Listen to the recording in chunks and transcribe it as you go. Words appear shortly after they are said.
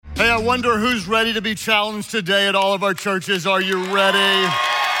Hey, I wonder who's ready to be challenged today at all of our churches. Are you ready?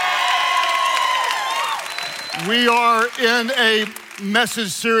 We are in a message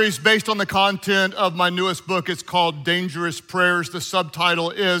series based on the content of my newest book. It's called Dangerous Prayers. The subtitle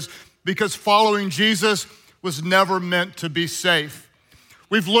is Because Following Jesus Was Never Meant to Be Safe.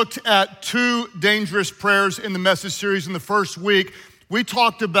 We've looked at two dangerous prayers in the message series. In the first week, we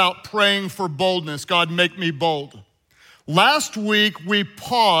talked about praying for boldness. God, make me bold. Last week, we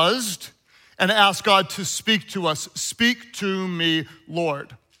paused and asked God to speak to us. Speak to me,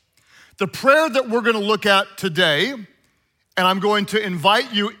 Lord. The prayer that we're going to look at today, and I'm going to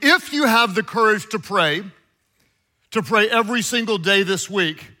invite you, if you have the courage to pray every single day this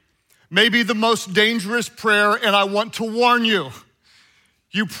week, may be the most dangerous prayer, and I want to warn you,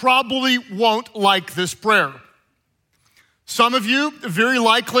 you probably won't like this prayer. Some of you, very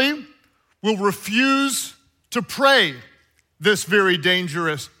likely, will refuse to pray this very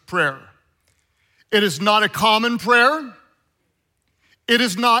dangerous prayer. It is not a common prayer. It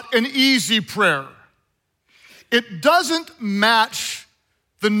is not an easy prayer. It doesn't match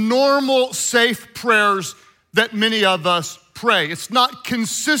the normal safe prayers that many of us pray. It's not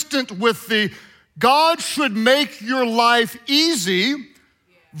consistent with the God should make your life easy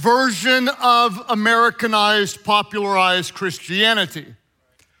version of Americanized, popularized Christianity.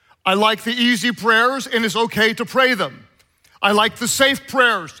 I like the easy prayers, and it's okay to pray them. I like the safe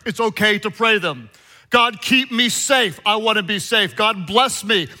prayers. It's okay to pray them. God, keep me safe. I want to be safe. God, bless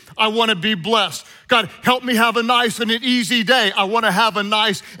me. I want to be blessed. God, help me have a nice and an easy day. I want to have a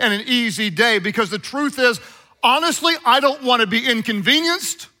nice and an easy day, because the truth is, honestly, I don't want to be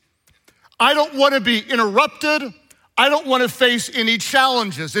inconvenienced. I don't want to be interrupted. I don't want to face any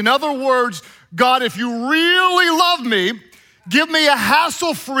challenges. In other words, God, if you really love me, give me a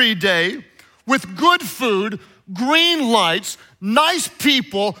hassle-free day with good food, green lights, nice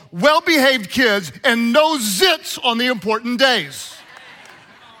people, well-behaved kids, and no zits on the important days.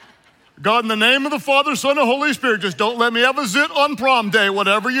 God, in the name of the Father, Son, and Holy Spirit, just don't let me have a zit on prom day,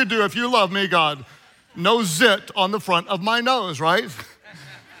 whatever you do, if you love me, God. No zit on the front of my nose, right?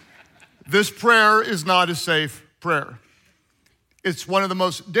 This prayer is not a safe prayer. It's one of the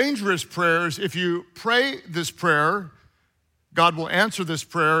most dangerous prayers. If you pray this prayer, God will answer this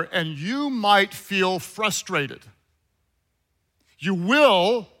prayer, and you might feel frustrated. You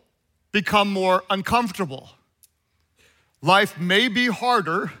will become more uncomfortable. Life may be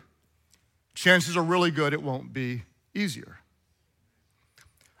harder. Chances are really good it won't be easier.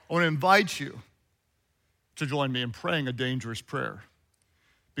 I want to invite you to join me in praying a dangerous prayer,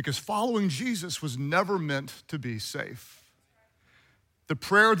 because following Jesus was never meant to be safe. The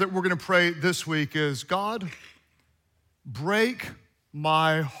prayer that we're going to pray this week is, God, break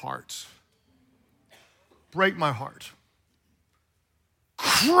my heart. Break my heart.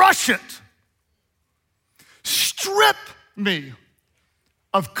 Crush it. Strip me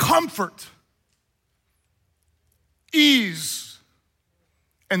of comfort, ease,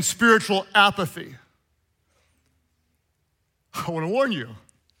 and spiritual apathy. I want to warn you,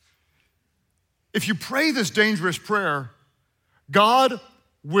 if you pray this dangerous prayer, God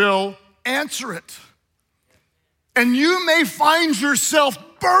will answer it. And you may find yourself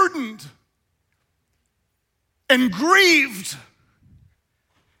burdened and grieved,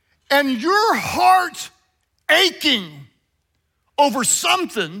 and your heart aching over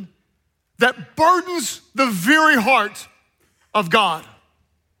something that burdens the very heart of God.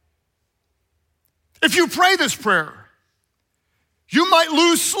 If you pray this prayer, you might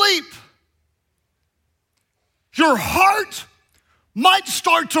lose sleep. Your heart might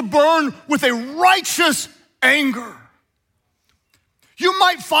start to burn with a righteous anger. You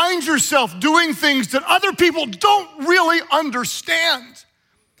might find yourself doing things that other people don't really understand.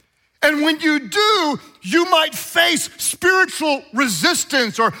 And when you do, you might face spiritual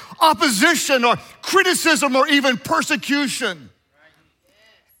resistance or opposition or criticism or even persecution.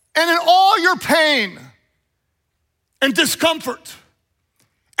 And in all your pain and discomfort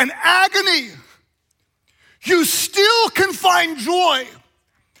and agony, you still can find joy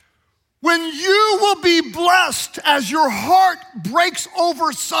when you will be blessed as your heart breaks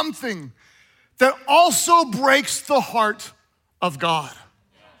over something that also breaks the heart of God.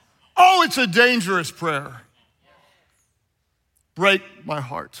 Oh, it's a dangerous prayer. Break my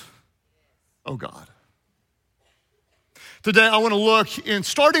heart, oh God. Today I want to look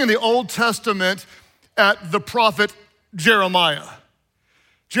starting in the Old Testament, at the prophet Jeremiah.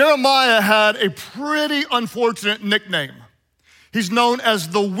 Jeremiah had a pretty unfortunate nickname. He's known as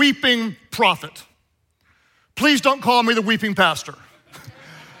the weeping prophet. Please don't call me the weeping pastor.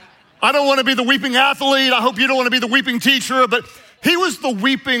 I don't want to be the weeping athlete. I hope you don't want to be the weeping teacher, but He was the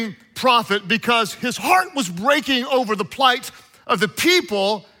weeping prophet because his heart was breaking over the plight of the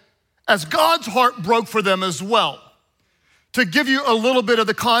people as God's heart broke for them as well. To give you a little bit of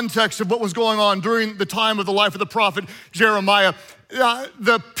the context of what was going on during the time of the life of the prophet Jeremiah,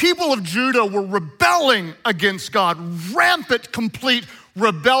 the people of Judah were rebelling against God, rampant, complete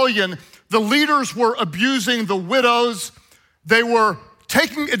rebellion. The leaders were abusing the widows. They were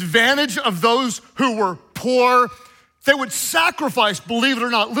taking advantage of those who were poor. They would sacrifice, believe it or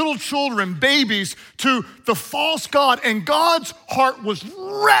not, little children, babies to the false god, and God's heart was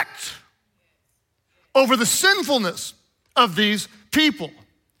wrecked over the sinfulness of these people.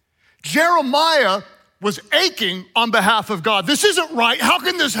 Jeremiah was aching on behalf of God. This isn't right. How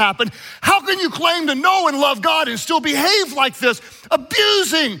can this happen? How can you claim to know and love God and still behave like this,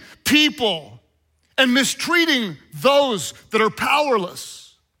 abusing people and mistreating those that are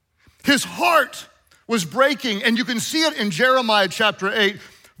powerless? His heart was breaking, and you can see it in Jeremiah chapter 8,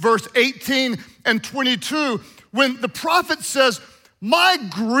 verse 18 and 22, when the prophet says, "My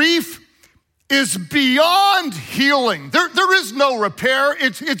grief is beyond healing." There is no repair.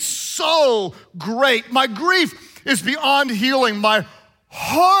 It's so great. My grief is beyond healing. My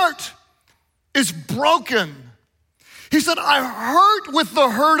heart is broken. He said, I hurt with the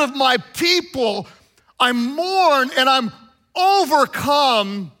hurt of my people. I mourn and I'm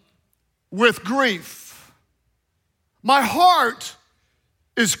overcome with grief. My heart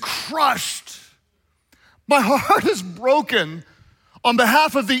is crushed. My heart is broken on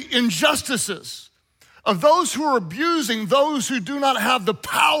behalf of the injustices of those who are abusing those who do not have the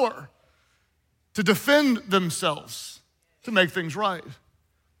power to defend themselves, to make things right.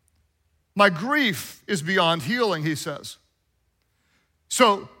 My grief is beyond healing, he says.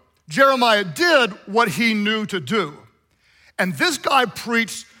 So Jeremiah did what he knew to do. And this guy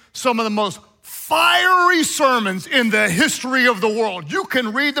preached some of the most fiery sermons in the history of the world. You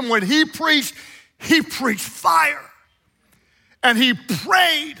can read them. When he preached fire. And he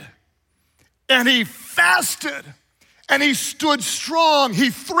prayed, and he fasted, and he stood strong.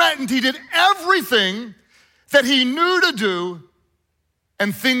 He threatened, he did everything that he knew to do,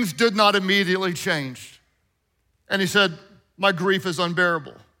 and things did not immediately change. And he said, my grief is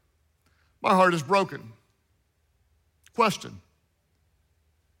unbearable. My heart is broken. Question,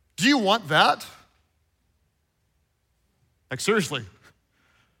 do you want that? Like seriously,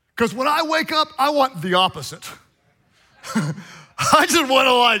 because when I wake up, I want the opposite. I just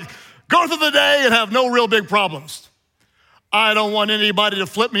want to go through the day and have no real big problems. I don't want anybody to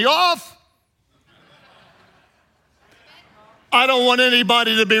flip me off. I don't want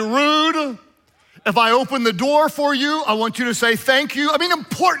anybody to be rude. If I open the door for you, I want you to say thank you. I mean,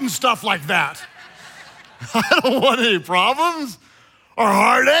 important stuff like that. I don't want any problems or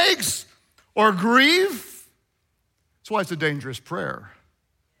heartaches or grief. That's why it's a dangerous prayer.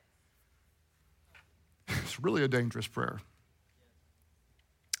 It's really a dangerous prayer.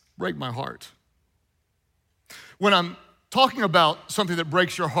 Break my heart. When I'm talking about something that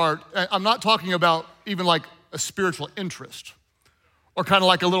breaks your heart, I'm not talking about even like a spiritual interest or kind of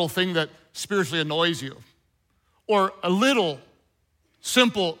like a little thing that spiritually annoys you or a little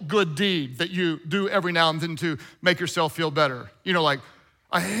simple good deed that you do every now and then to make yourself feel better. You know, like,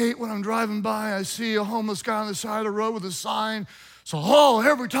 I hate when I'm driving by, I see a homeless guy on the side of the road with a sign. So,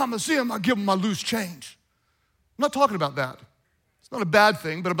 every time I see him, I give him my loose change. I'm not talking about that. It's not a bad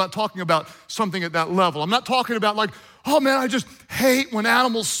thing, but I'm not talking about something at that level. I'm not talking about like, oh man, I just hate when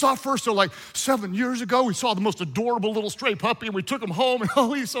animals suffer. So like 7 years ago, we saw the most adorable little stray puppy and we took him home and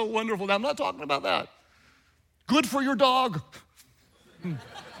oh, he's so wonderful. Now, I'm not talking about that. Good for your dog.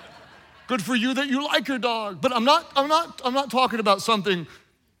 Good for you that you like your dog. But I'm not talking about something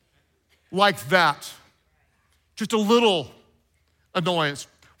like that. Just a little annoyance.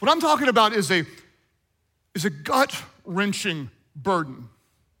 What I'm talking about is a gut-wrenching burden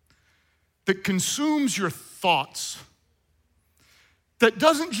that consumes your thoughts, that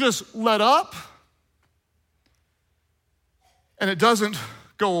doesn't just let up, and it doesn't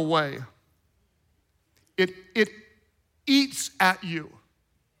go away. It eats at you,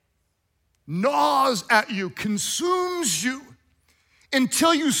 gnaws at you, consumes you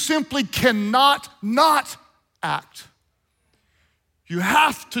until you simply cannot not act. You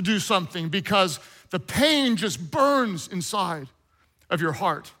have to do something because the pain just burns inside of your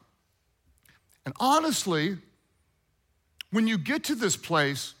heart. And honestly, when you get to this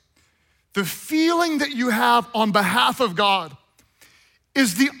place, the feeling that you have on behalf of God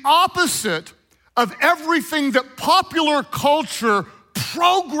is the opposite of everything that popular culture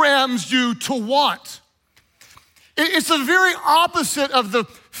programs you to want. It's the very opposite of the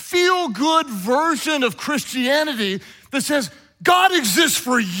feel-good version of Christianity that says, God exists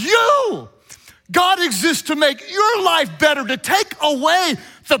for you. God exists to make your life better, to take away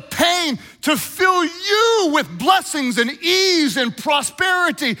the pain, to fill you with blessings and ease and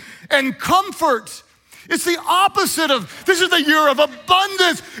prosperity and comfort. It's the opposite of, this is the year of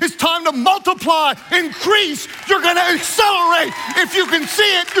abundance. It's time to multiply, increase. You're gonna accelerate. If you can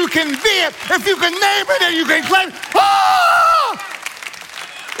see it, you can be it. If you can name it and you can claim it.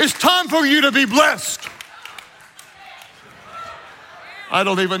 It's time for you to be blessed. I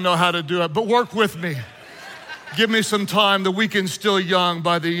don't even know how to do it, but work with me. Give me some time. The weekend's still young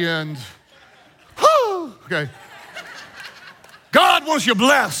by the end. Woo! Okay. God wants you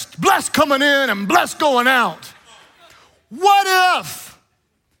blessed. Blessed coming in and blessed going out. What if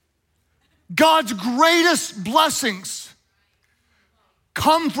God's greatest blessings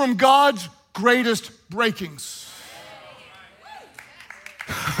come from God's greatest breakings?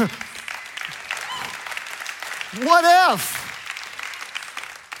 What if?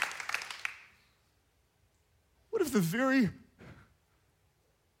 What if the very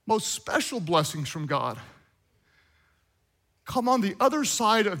most special blessings from God come on the other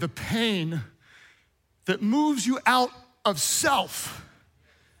side of the pain that moves you out of self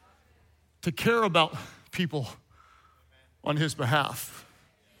to care about people on His behalf?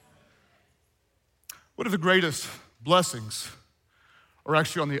 What if the greatest blessings are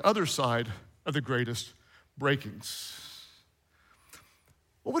actually on the other side of the greatest breakings?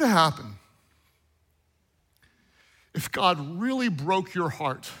 What would happen if God really broke your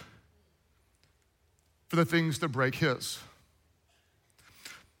heart for the things that break His?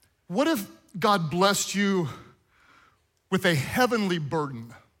 What if God blessed you with a heavenly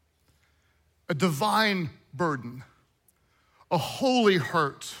burden, a divine burden, a holy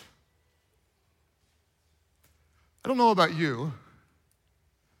hurt? I don't know about you.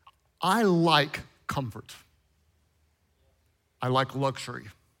 I like comfort. I like luxury.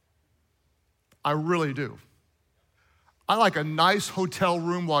 I really do. I like a nice hotel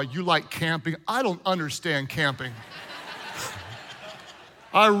room while you like camping. I don't understand camping.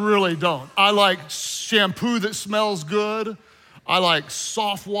 I really don't. I like shampoo that smells good. I like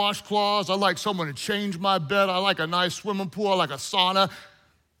soft washcloths. I like someone to change my bed. I like a nice swimming pool. I like a sauna.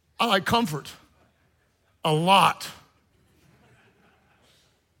 I like comfort a lot.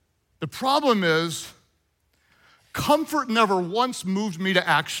 The problem is, comfort never once moved me to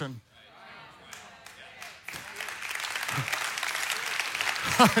action.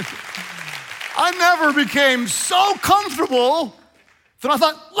 I never became so comfortable that I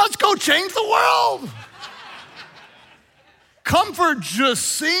thought, let's go change the world. Comfort just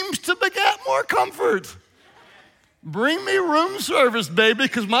seems to beget more comfort. Bring me room service, baby,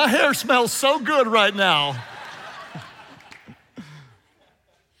 because my hair smells so good right now.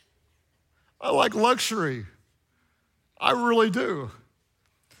 I like luxury. I really do.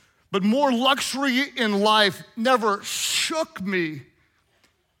 But more luxury in life never shook me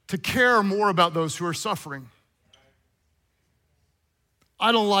to care more about those who are suffering.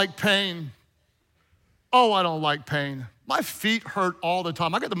 I don't like pain. Oh, I don't like pain. My feet hurt all the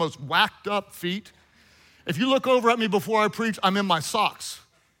time. I got the most whacked up feet. If you look over at me before I preach, I'm in my socks.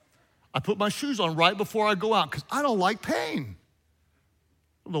 I put my shoes on right before I go out because I don't like pain.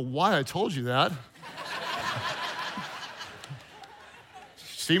 I don't know why I told you that.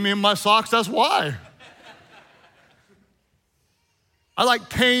 See me in my socks, that's why. I like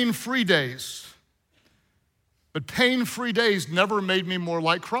pain-free days. But pain-free days never made me more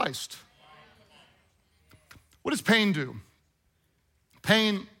like Christ. What does pain do?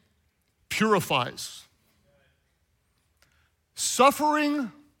 Pain purifies.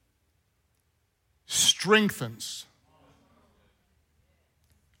 Suffering strengthens.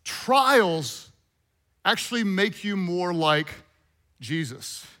 Trials actually make you more like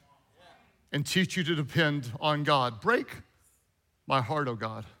Jesus and teach you to depend on God. Break my heart, oh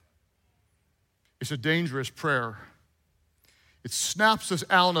God. It's a dangerous prayer. It snaps us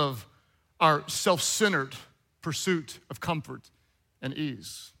out of our self-centered pursuit of comfort and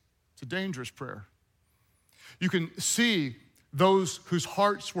ease. It's a dangerous prayer. You can see those whose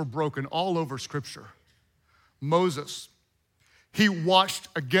hearts were broken all over Scripture. Moses, he watched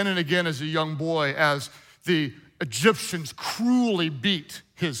again and again as a young boy as the Egyptians cruelly beat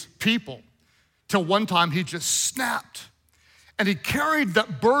his people, till one time he just snapped. And he carried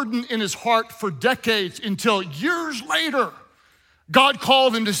that burden in his heart for decades until years later, God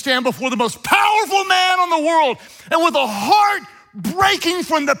called him to stand before the most powerful man on the world. And with a heart breaking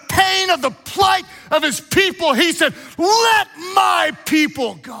from the pain of the plight of his people, he said, "Let my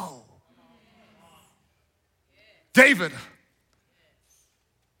people go." David,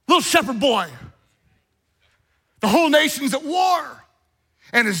 little shepherd boy, The whole nation's at war.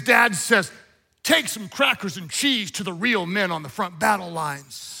 And his dad says, take some crackers and cheese to the real men on the front battle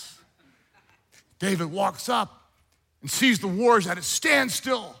lines. David walks up and sees the war's at a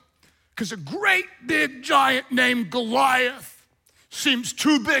standstill because a great big giant named Goliath seems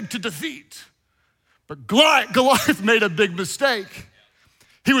too big to defeat. But Goliath made a big mistake.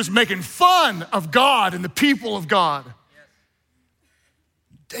 He was making fun of God and the people of God.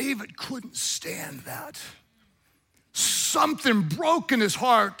 David couldn't stand that. Something broke in his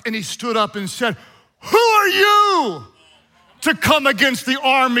heart, and he stood up and said, who are you to come against the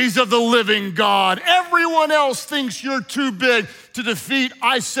armies of the living God? Everyone else thinks you're too big to defeat.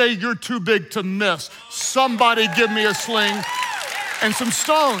 I say you're too big to miss. Somebody give me a sling and some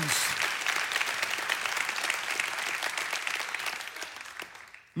stones.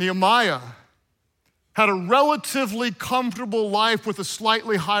 Nehemiah had a relatively comfortable life with a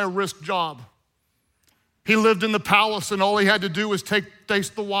slightly higher risk job. He lived in the palace, and all he had to do was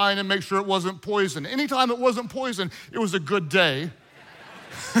taste the wine and make sure it wasn't poison. Anytime it wasn't poison, it was a good day.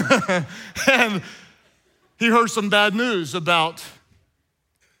 And he heard some bad news about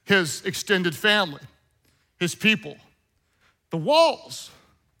his extended family, his people. The walls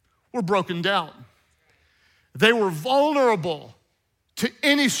were broken down. They were vulnerable to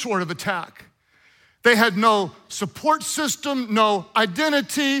any sort of attack. They had no support system, no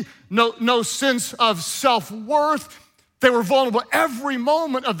identity, no sense of self-worth. They were vulnerable every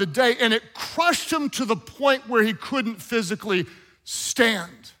moment of the day, and it crushed him to the point where he couldn't physically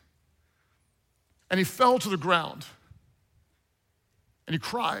stand. And he fell to the ground, and he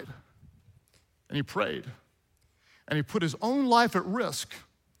cried, and he prayed, and he put his own life at risk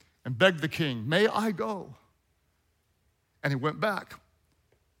and begged the king, may I go? And he went back.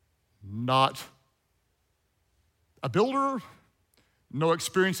 Not a builder, no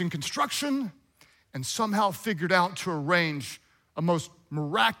experience in construction, and somehow figured out to arrange a most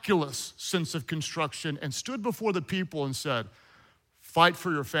miraculous sense of construction and stood before the people and said, fight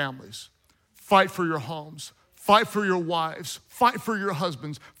for your families, fight for your homes, fight for your wives, fight for your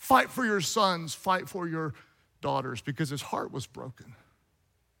husbands, fight for your sons, fight for your daughters, because his heart was broken.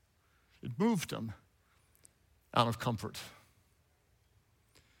 It moved him out of comfort.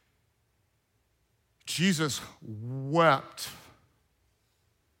 Jesus wept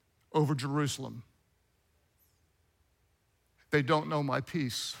over Jerusalem. They don't know my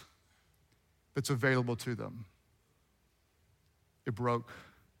peace that's available to them. It broke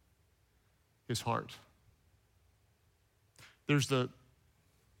his heart. There's the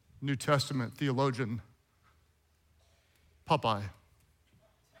New Testament theologian Popeye.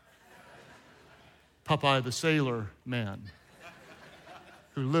 Popeye the sailor man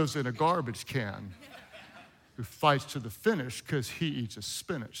who lives in a garbage can, who fights to the finish because he eats a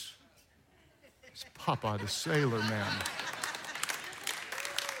spinach. It's Popeye the sailor man.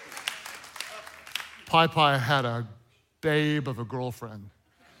 Popeye had a babe of a girlfriend.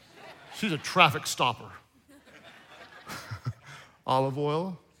 She's a traffic stopper. Olive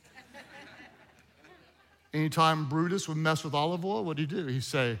oil. Anytime Brutus would mess with olive oil, what'd he do? He'd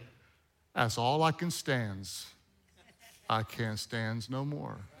say, that's all I can stands. I can't stands no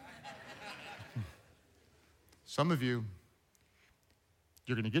more. Some of you,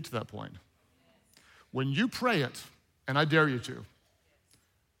 you're going to get to that point. When you pray it, and I dare you to,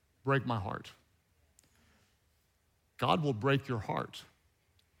 break my heart. God will break your heart.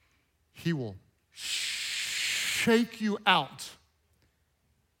 He will shake you out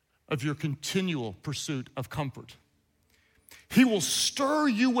of your continual pursuit of comfort. He will stir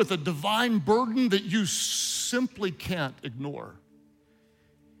you with a divine burden that you simply can't ignore.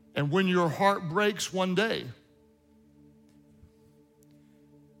 And when your heart breaks one day,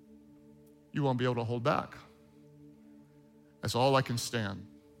 you won't be able to hold back. That's all I can stand.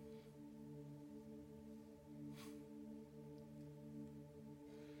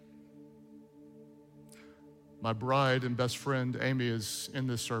 My bride and best friend, Amy, is in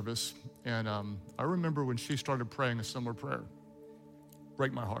this service, and I remember when she started praying a similar prayer,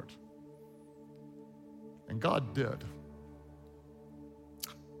 break my heart. And God did.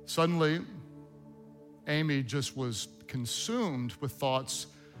 Suddenly, Amy just was consumed with thoughts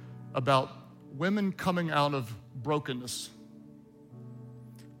about women coming out of brokenness,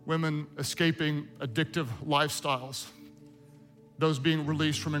 women escaping addictive lifestyles, those being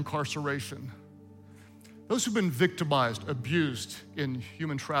released from incarceration, those who've been victimized, abused in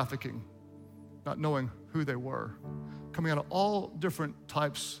human trafficking, not knowing who they were, coming out of all different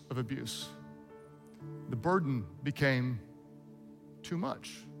types of abuse. The burden became too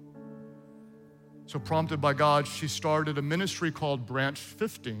much. So prompted by God, she started a ministry called Branch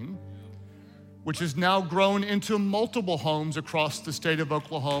 15 which has now grown into multiple homes across the state of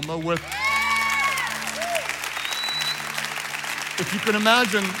Oklahoma with, if you can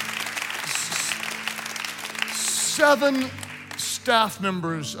imagine, 7 staff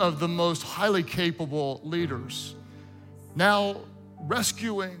members of the most highly capable leaders now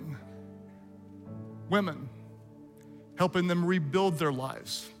rescuing women, helping them rebuild their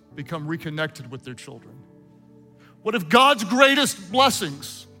lives, become reconnected with their children. What if God's greatest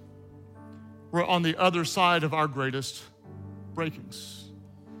blessings were on the other side of our greatest breakings?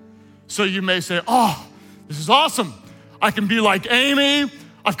 So you may say, oh, this is awesome. I can be like Amy.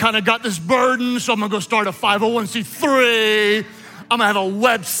 I've kind of got this burden, so I'm gonna go start a 501c3. I'm gonna have a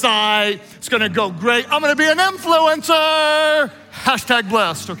website. It's gonna go great. I'm gonna be an influencer. Hashtag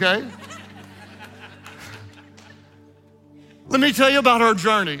blessed, okay? Let me tell you about our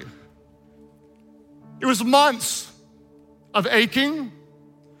journey. It was months of aching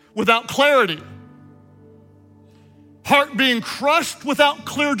without clarity, heart being crushed without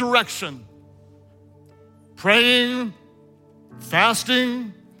clear direction, praying,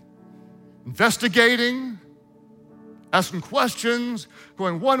 fasting, investigating, asking questions,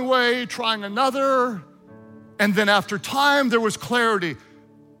 going one way, trying another, and then after time, there was clarity.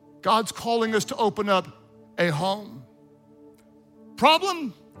 God's calling us to open up a home.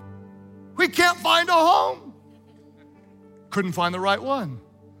 Problem? We can't find a home. Couldn't find the right one.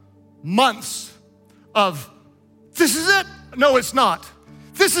 Months of, this is it? No, it's not.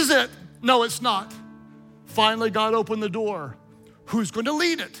 This is it? No, it's not. Finally, God opened the door. Who's going to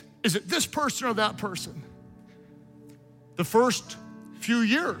lead it? Is it this person or that person? The first few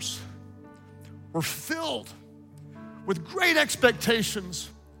years were filled with great expectations,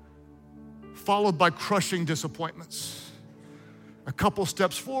 followed by crushing disappointments. A couple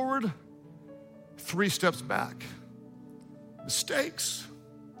steps forward, 3 steps back. Mistakes,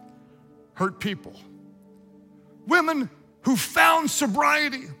 hurt people. Women who found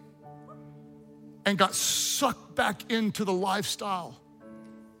sobriety and got sucked back into the lifestyle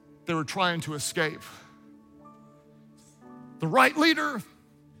they were trying to escape. The right leader,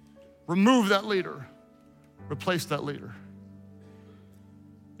 remove that leader, replace that leader.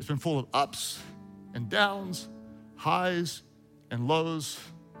 It's been full of ups and downs, highs and lows,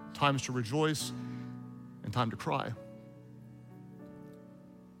 times to rejoice and time to cry.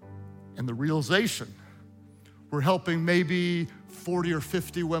 And the realization, we're helping maybe 40 or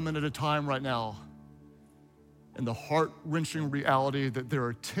 50 women at a time right now. And the heart-wrenching reality that there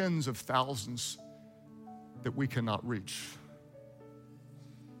are tens of thousands that we cannot reach.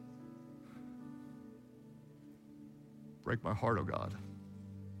 Break my heart, oh God.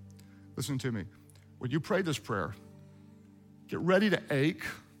 Listen to me. When you pray this prayer, get ready to ache.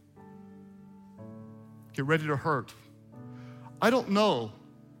 Get ready to hurt. I don't know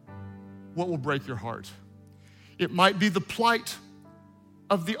what will break your heart. It might be the plight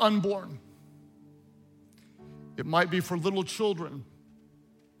of the unborn. It might be for little children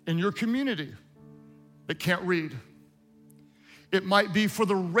in your community that can't read. It might be for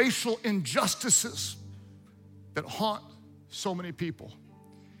the racial injustices that haunt so many people.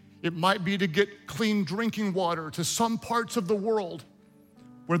 It might be to get clean drinking water to some parts of the world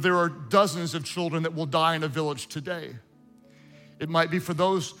where there are dozens of children that will die in a village today. It might be for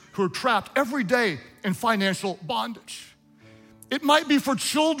those who are trapped every day in financial bondage. It might be for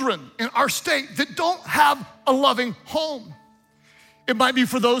children in our state that don't have a loving home. It might be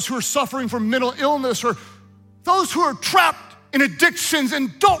for those who are suffering from mental illness, or those who are trapped in addictions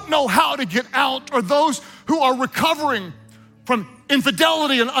and don't know how to get out, or those who are recovering from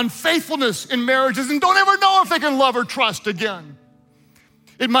infidelity and unfaithfulness in marriages and don't ever know if they can love or trust again.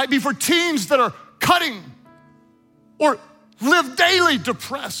 It might be for teens that are cutting or live daily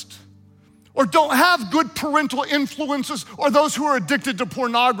depressed or don't have good parental influences, or those who are addicted to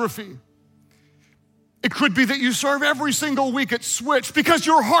pornography. It could be that you serve every single week at Switch because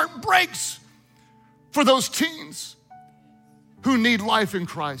your heart breaks for those teens who need life in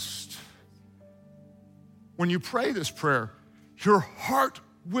Christ. When you pray this prayer, your heart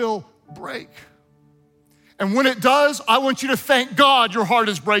will break. And when it does, I want you to thank God your heart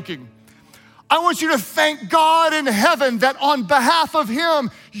is breaking. I want you to thank God in heaven that on behalf of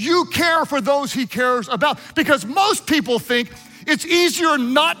Him, you care for those He cares about. Because most people think it's easier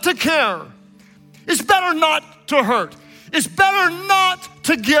not to care. It's better not to hurt. It's better not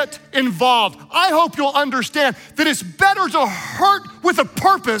to get involved. I hope you'll understand that it's better to hurt with a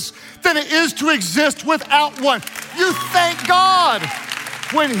purpose than it is to exist without one. You thank God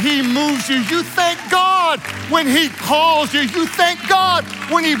when He moves you. You thank God when He calls you. You thank God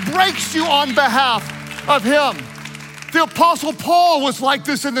when He breaks you on behalf of Him. The Apostle Paul was like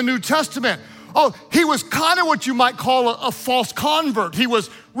this in the New Testament. he was kind of what you might call a false convert. He was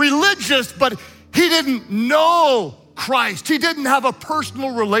religious, but he didn't know Christ. He didn't have a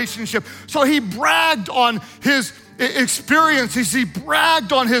personal relationship. So he bragged on his experiences. He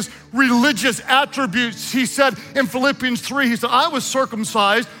bragged on his religious attributes. He said in Philippians 3, he said, I was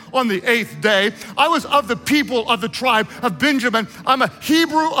circumcised on the 8th day. I was of the people of the tribe of Benjamin. I'm a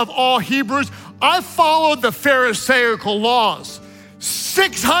Hebrew of all Hebrews. I followed the Pharisaical laws.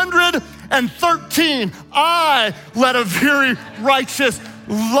 613, I led a very righteous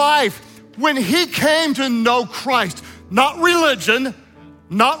life. When he came to know Christ, not religion,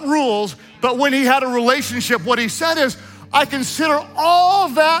 not rules, but when he had a relationship, what he said is, I consider all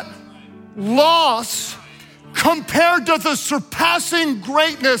that loss compared to the surpassing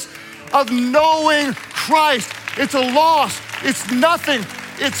greatness of knowing Christ. It's a loss, it's nothing,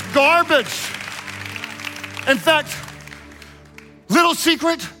 it's garbage. In fact, little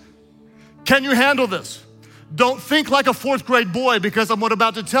secret, can you handle this? Don't think like a 4th grade boy, because I'm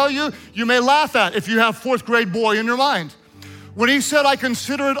about to tell you, you may laugh at if you have 4th grade boy in your mind. When he said, I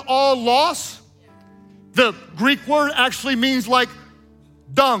consider it all loss, the Greek word actually means like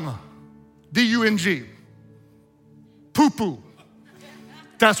dung, D-U-N-G, poo-poo.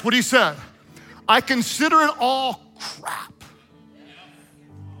 That's what he said. I consider it all crap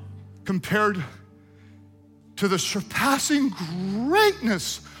compared to the surpassing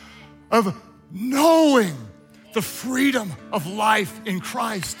greatness of knowing the freedom of life in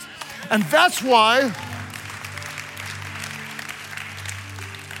Christ. And that's why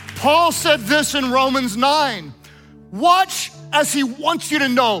Paul said this in Romans 9. Watch as he wants you to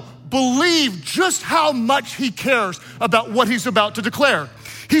know, believe just how much he cares about what he's about to declare.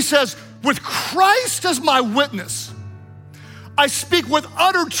 He says, with Christ as my witness, I speak with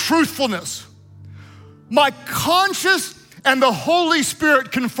utter truthfulness. My conscience and the Holy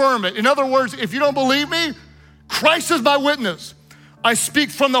Spirit confirm it. In other words, if you don't believe me, Christ is my witness. I speak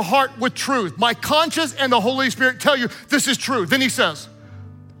from the heart with truth. My conscience and the Holy Spirit tell you this is true. Then he says,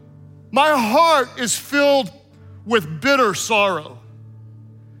 my heart is filled with bitter sorrow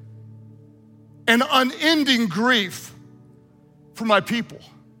and unending grief for my people.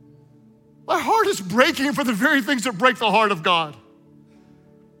 My heart is breaking for the very things that break the heart of God.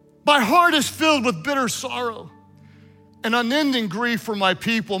 My heart is filled with bitter sorrow and unending grief for my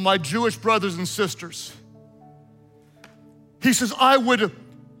people, my Jewish brothers and sisters. He says, I would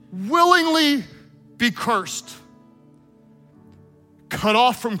willingly be cursed, cut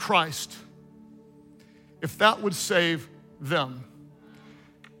off from Christ, if that would save them.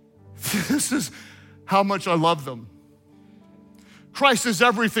 This is how much I love them. Christ is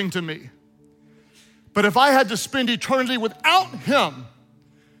everything to me. But if I had to spend eternity without him,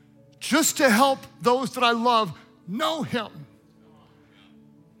 just to help those that I love know him,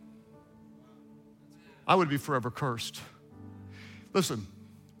 I would be forever cursed. Listen,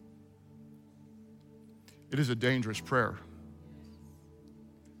 it is a dangerous prayer.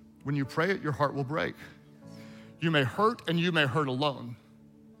 When you pray it, your heart will break. You may hurt and you may hurt alone.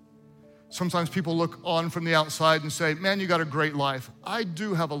 Sometimes people look on from the outside and say, man, you got a great life. I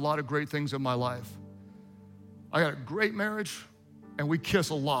do have a lot of great things in my life. I got a great marriage and we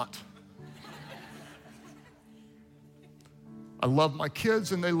kiss a lot. I love my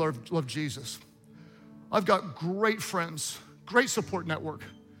kids and they love Jesus. I've got great friends, great support network.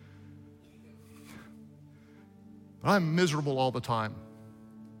 But I'm miserable all the time.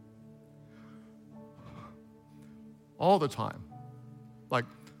 All the time. Like,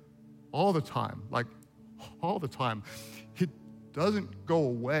 all the time. Like, all the time. It doesn't go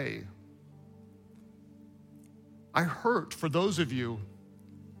away. I hurt for those of you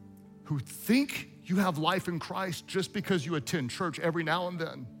who think you have life in Christ just because you attend church every now and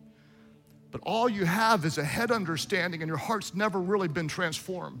then. But all you have is a head understanding and your heart's never really been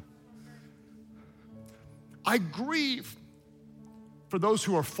transformed. I grieve for those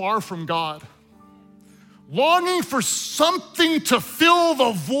who are far from God, longing for something to fill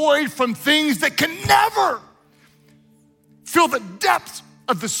the void from things that can never fill the depth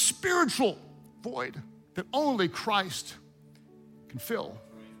of the spiritual void that only Christ can fill.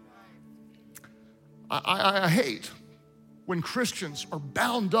 I hate when Christians are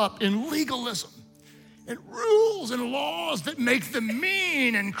bound up in legalism and rules and laws that make them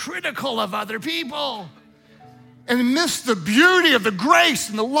mean and critical of other people and miss the beauty of the grace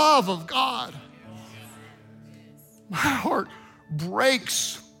and the love of God. My heart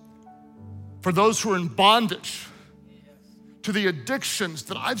breaks for those who are in bondage to the addictions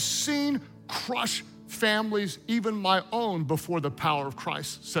that I've seen crush families, even my own, before the power of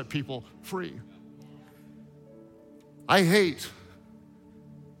Christ set people free. I hate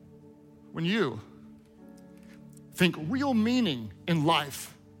when you think real meaning in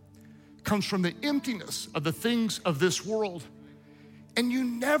life comes from the emptiness of the things of this world, and you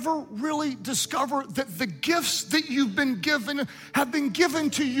never really discover that the gifts that you've been given have been given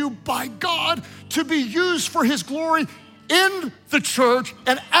to you by God to be used for His glory in the church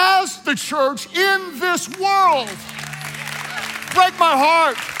and as the church in this world. Break my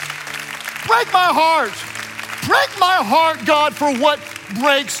heart. Break my heart. Break my heart, God, for what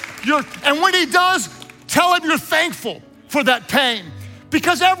breaks your, and when He does, tell Him you're thankful for that pain,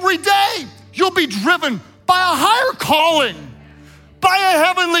 because every day you'll be driven by a higher calling, by a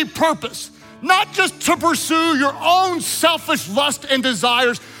heavenly purpose, not just to pursue your own selfish lust and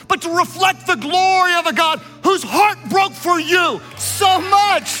desires, but to reflect the glory of a God whose heart broke for you so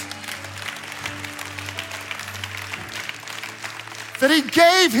much that He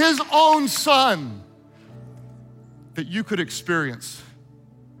gave His own Son that you could experience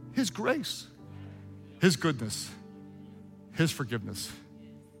His grace, His goodness, His forgiveness,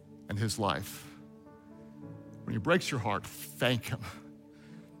 and His life. When He breaks your heart, thank Him.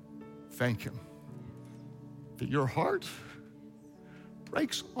 Thank Him that your heart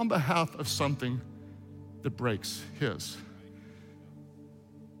breaks on behalf of something that breaks His.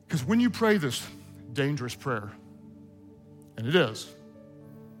 Because when you pray this dangerous prayer, and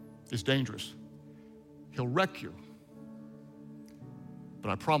it's dangerous, He'll wreck you. But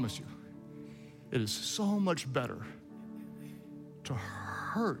I promise you, it is so much better to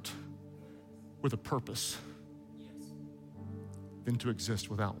hurt with a purpose than to exist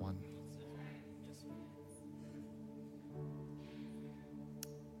without one.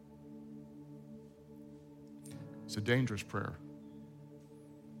 It's a dangerous prayer.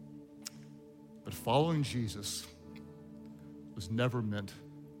 But following Jesus was never meant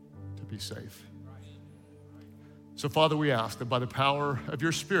to be safe. So, Father, we ask that by the power of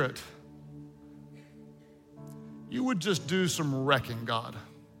your Spirit, you would just do some wrecking, God.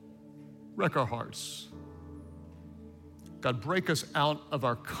 Wreck our hearts. God, break us out of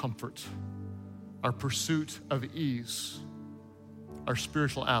our comfort, our pursuit of ease, our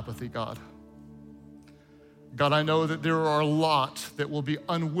spiritual apathy, God. God, I know that there are a lot that will be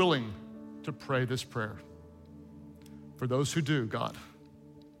unwilling to pray this prayer. For those who do, God,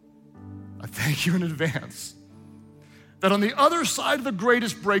 I thank you in advance that on the other side of the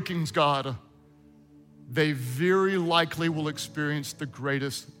greatest breakings, God, they very likely will experience the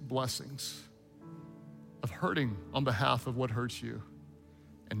greatest blessings of hurting on behalf of what hurts you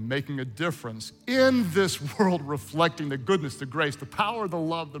and making a difference in this world, reflecting the goodness, the grace, the power, the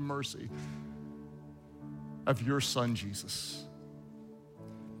love, the mercy of your Son, Jesus.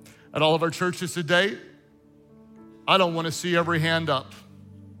 At all of our churches today, I don't want to see every hand up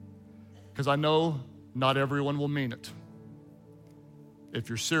because I know not everyone will mean it. If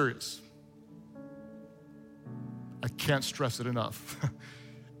you're serious, I can't stress it enough.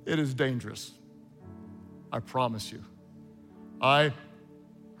 It is dangerous. I promise you. I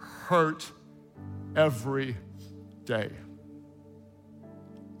hurt every day.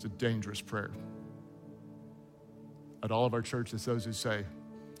 It's a dangerous prayer. At all of our churches, those who say,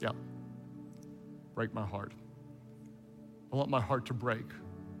 yeah, break my heart. I want my heart to break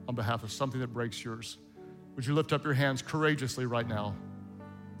on behalf of something that breaks yours. Would you lift up your hands courageously right now?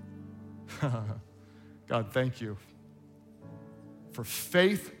 God, thank you for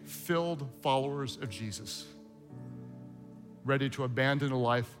faith-filled followers of Jesus, ready to abandon a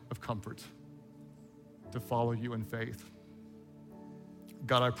life of comfort to follow you in faith.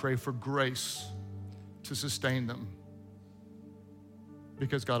 God, I pray for grace to sustain them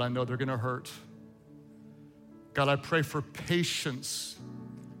because, God, I know they're gonna hurt. God, I pray for patience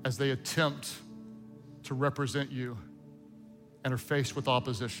as they attempt to represent you and are faced with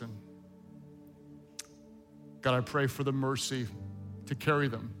opposition. God, I pray for the mercy to carry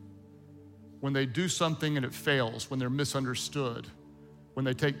them when they do something and it fails, when they're misunderstood, when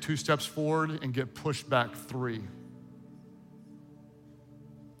they take 2 steps forward and get pushed back 3.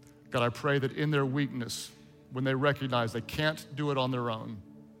 God, I pray that in their weakness, when they recognize they can't do it on their own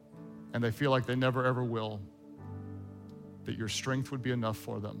and they feel like they never ever will, that your strength would be enough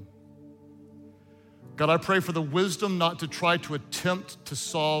for them. God, I pray for the wisdom not to try to attempt to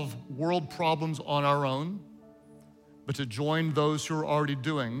solve world problems on our own, but to join those who are already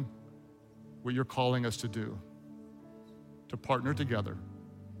doing what you're calling us to do, to partner together,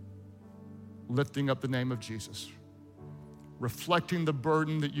 lifting up the name of Jesus, reflecting the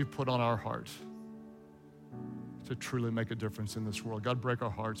burden that you put on our heart to truly make a difference in this world. God, break our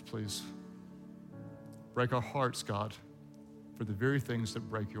hearts, please. Break our hearts, God, for the very things that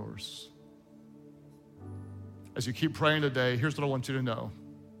break yours. As you keep praying today, here's what I want you to know.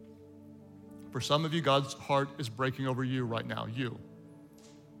 For some of you, God's heart is breaking over you right now,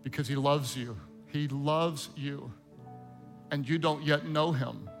 because he loves you. He loves you, and you don't yet know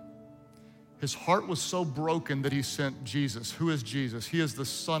him. His heart was so broken that he sent Jesus. Who is Jesus? He is the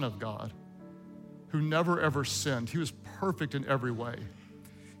Son of God who never ever sinned. He was perfect in every way.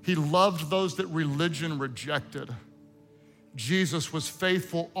 He loved those that religion rejected. Jesus was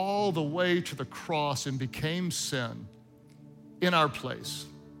faithful all the way to the cross and became sin in our place,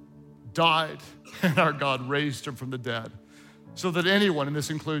 died, and our God raised him from the dead. So that anyone, and this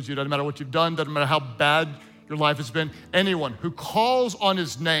includes you, doesn't matter what you've done, doesn't matter how bad your life has been, anyone who calls on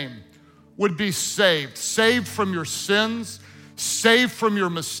his name would be saved from your sins, saved from your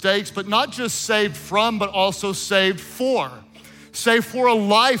mistakes, but not just saved from, but also saved for a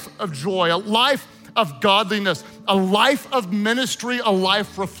life of joy, a life of godliness, a life of ministry, a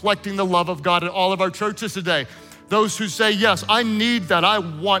life reflecting the love of God in all of our churches today. Those who say, yes, I need that, I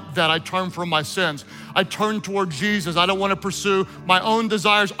want that, I turn from my sins. I turn toward Jesus. I don't want to pursue my own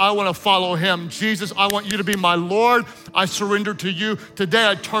desires. I want to follow him. Jesus, I want you to be my Lord. I surrender to you. Today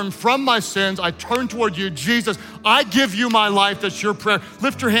I turn from my sins. I turn toward you. Jesus, I give you my life. That's your prayer.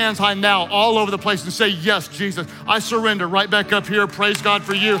 Lift your hands high now all over the place and say, yes, Jesus, I surrender. Right back up here. Praise God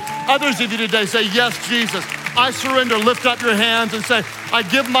for you. Others of you today say, yes, Jesus, I surrender. Lift up your hands and say, I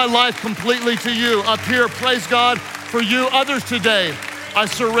give my life completely to you. Up here, praise God for you. Others today, I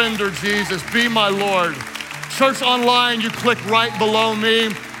surrender, Jesus, be my Lord. Church online, you click right below me.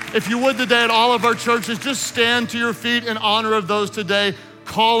 If you would today at all of our churches, just stand to your feet in honor of those today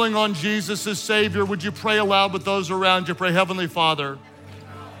calling on Jesus as Savior. Would you pray aloud with those around you? Pray, Heavenly Father,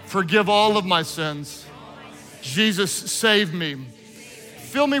 forgive all of my sins. Jesus, save me.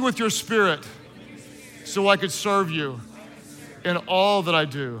 Fill me with your Spirit so I could serve you in all that I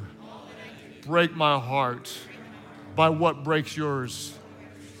do. Break my heart by what breaks yours.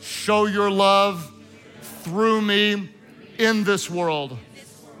 Show your love through me in this world.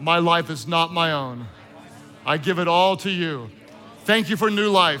 My life is not my own. I give it all to you. Thank you for new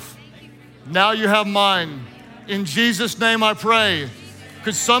life. Now you have mine. In Jesus' name I pray.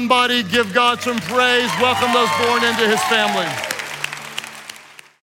 Could somebody give God some praise? Welcome those born into his family.